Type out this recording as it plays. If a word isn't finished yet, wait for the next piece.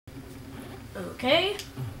Okay,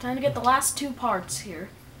 time to get the last two parts here.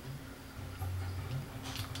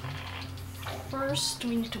 First,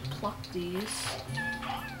 we need to pluck these.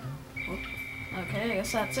 Oh, okay, I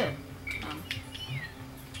guess that's it.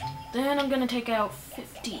 Then I'm gonna take out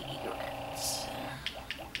 50 reds.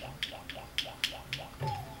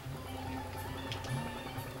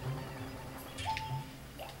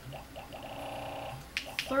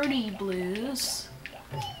 30 blues.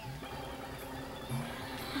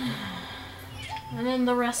 And then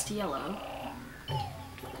the rest yellow.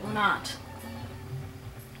 Or not.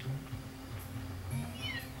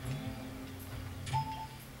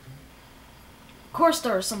 Of course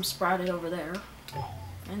there are some sprouted over there.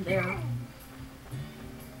 And there.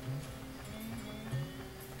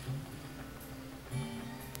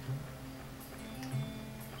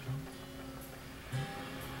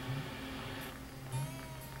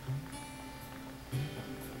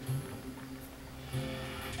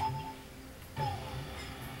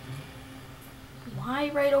 Why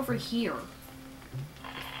right over here?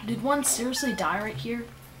 Did one seriously die right here?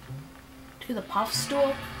 To the puff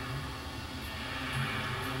stool?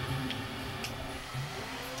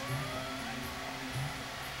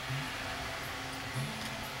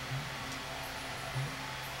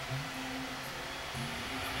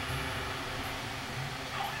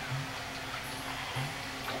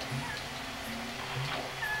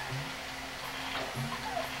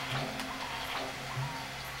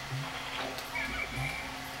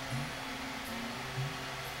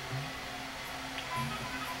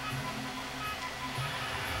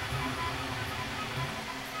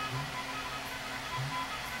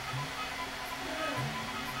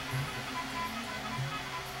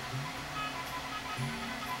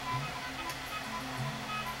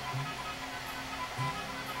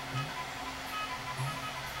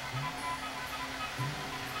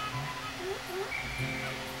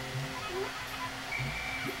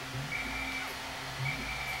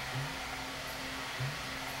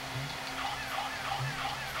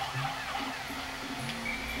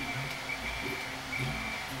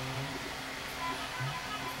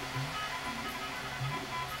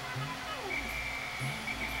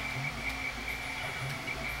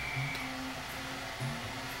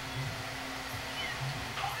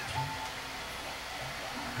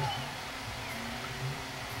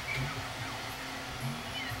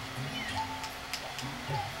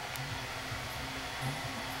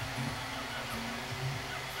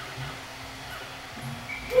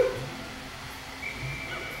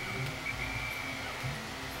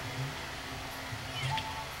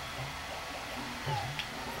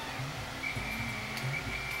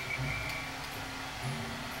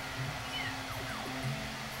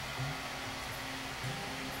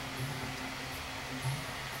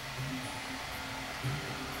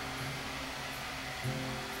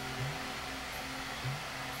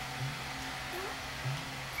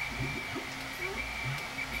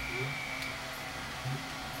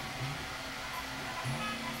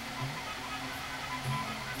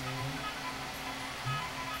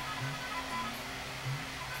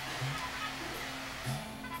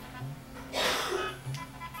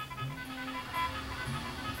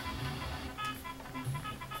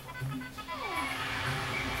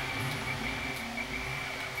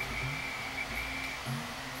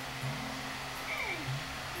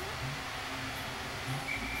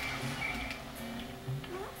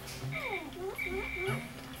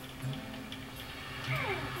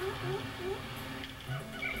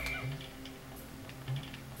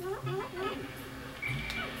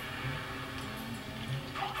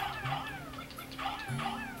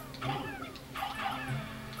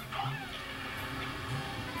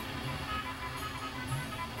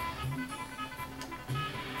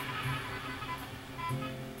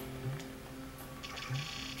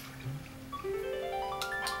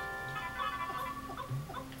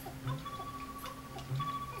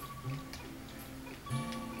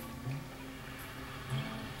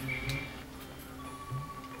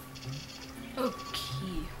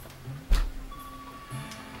 Okay.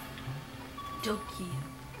 Dokie.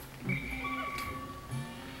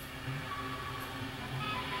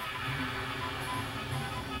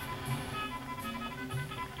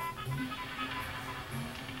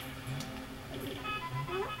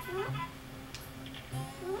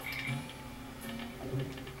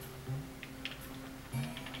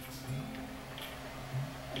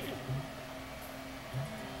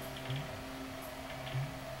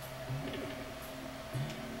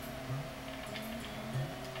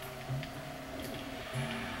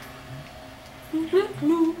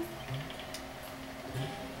 Blue.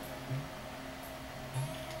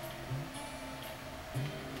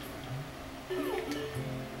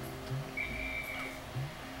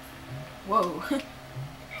 Whoa.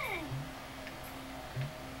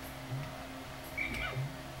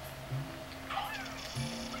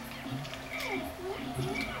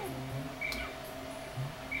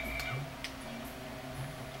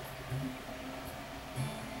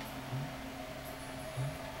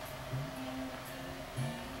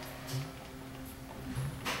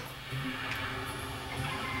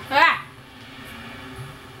 Ah!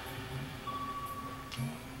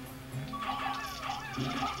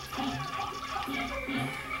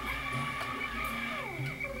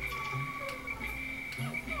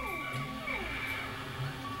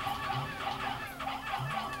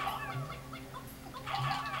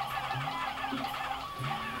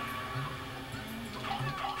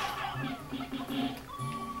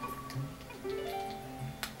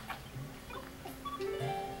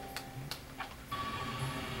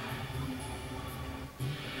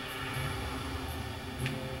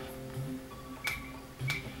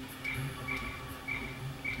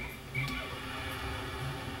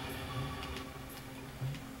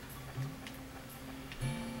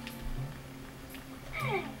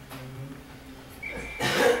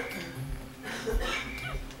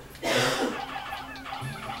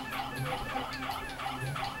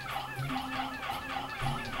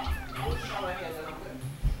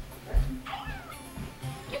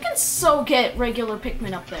 You can so get regular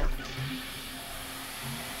Pikmin up there.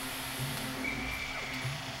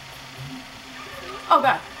 Oh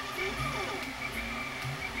god.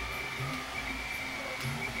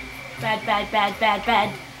 Bad, bad, bad, bad,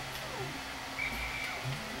 bad.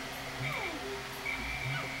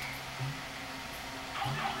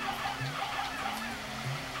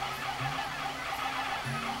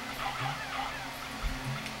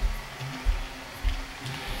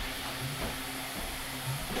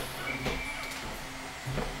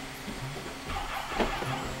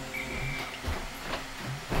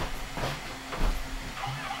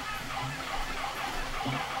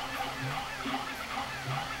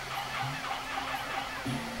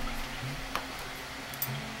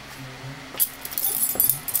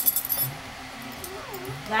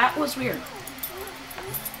 That was weird.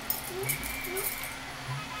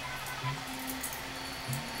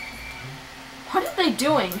 What are they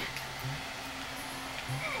doing?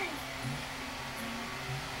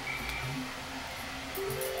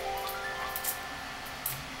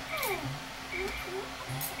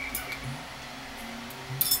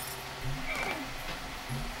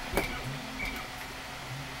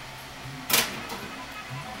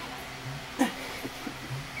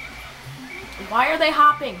 Why are they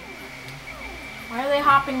hopping? Why are they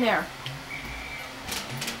hopping there?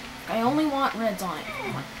 I only want reds on it.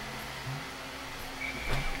 Come on.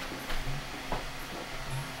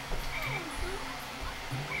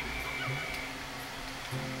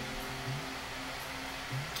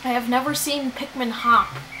 I have never seen Pikmin hop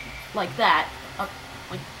like that.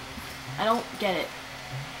 Like, I don't get it.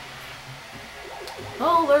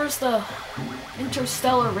 Oh, there's the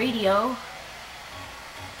interstellar radio.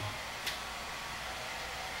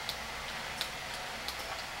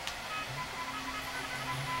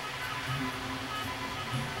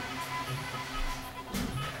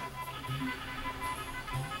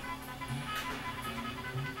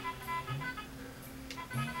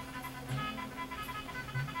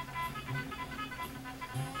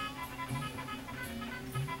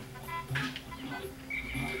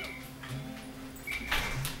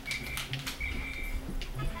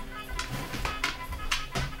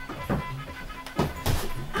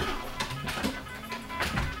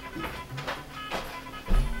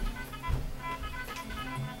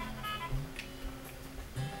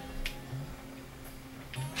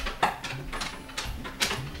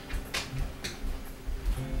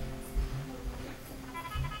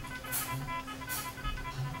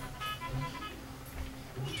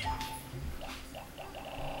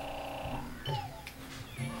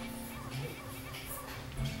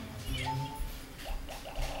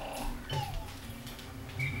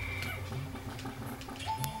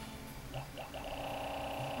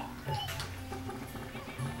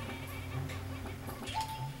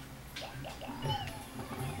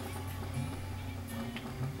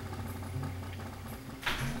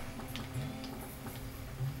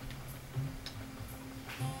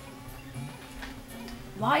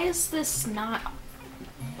 Why is this not...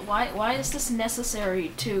 Why is this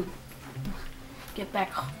necessary to get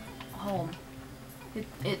back home?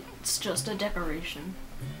 It's just a decoration.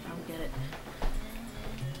 I don't get it.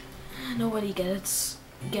 Nobody gets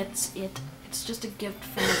it. It's just a gift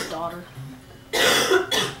from his daughter.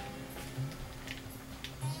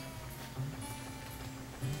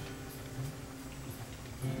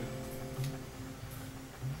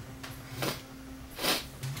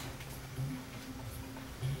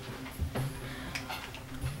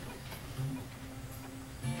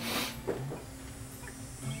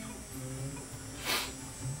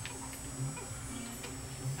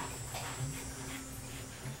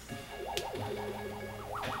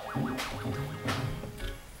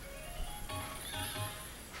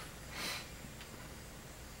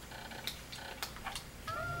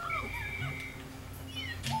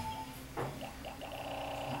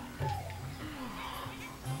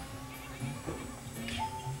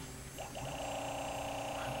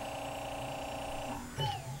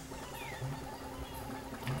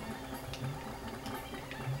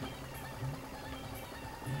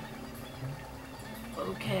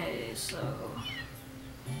 Okay, so...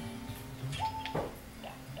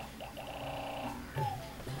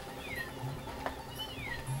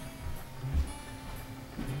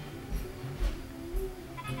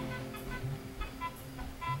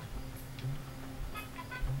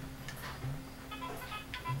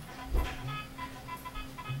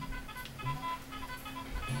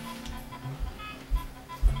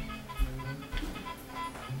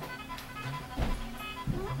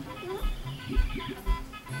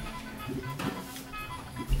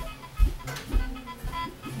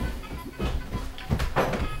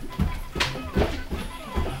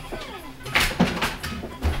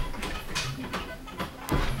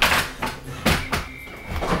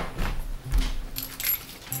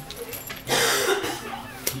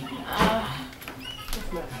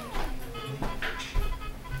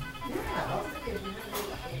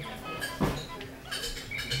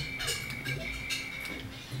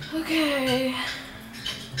 Okay.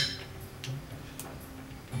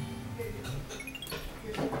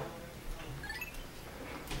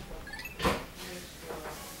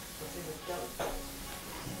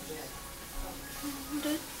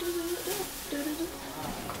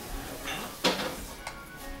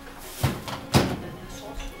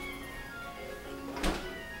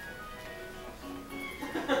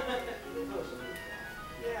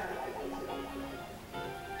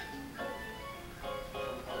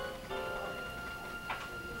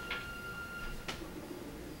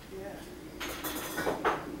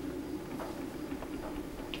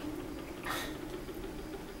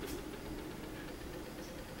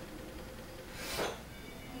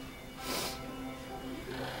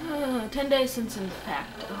 Uh, 10 days since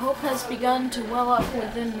impact. Hope has begun to well up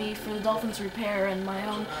within me for the dolphin's repair and my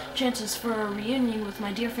own chances for a reunion with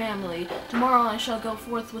my dear family. Tomorrow I shall go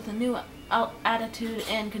forth with a new attitude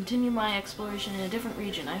and continue my exploration in a different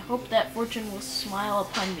region. I hope that fortune will smile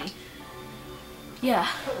upon me. Yeah.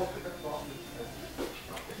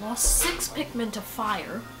 Lost 6 Pikmin to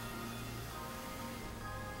fire.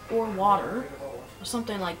 Or water. Or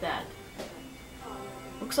something like that.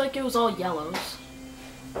 Looks like it was all yellows.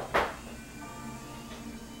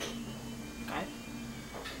 Okay.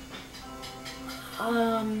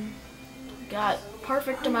 Got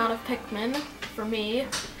perfect amount of Pikmin for me.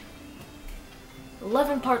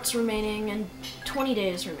 11 parts remaining and 20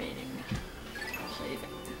 days remaining. Saving.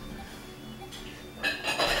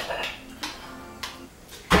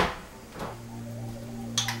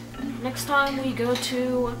 Next time we go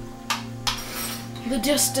to the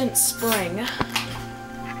distant spring.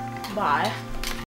 Bye.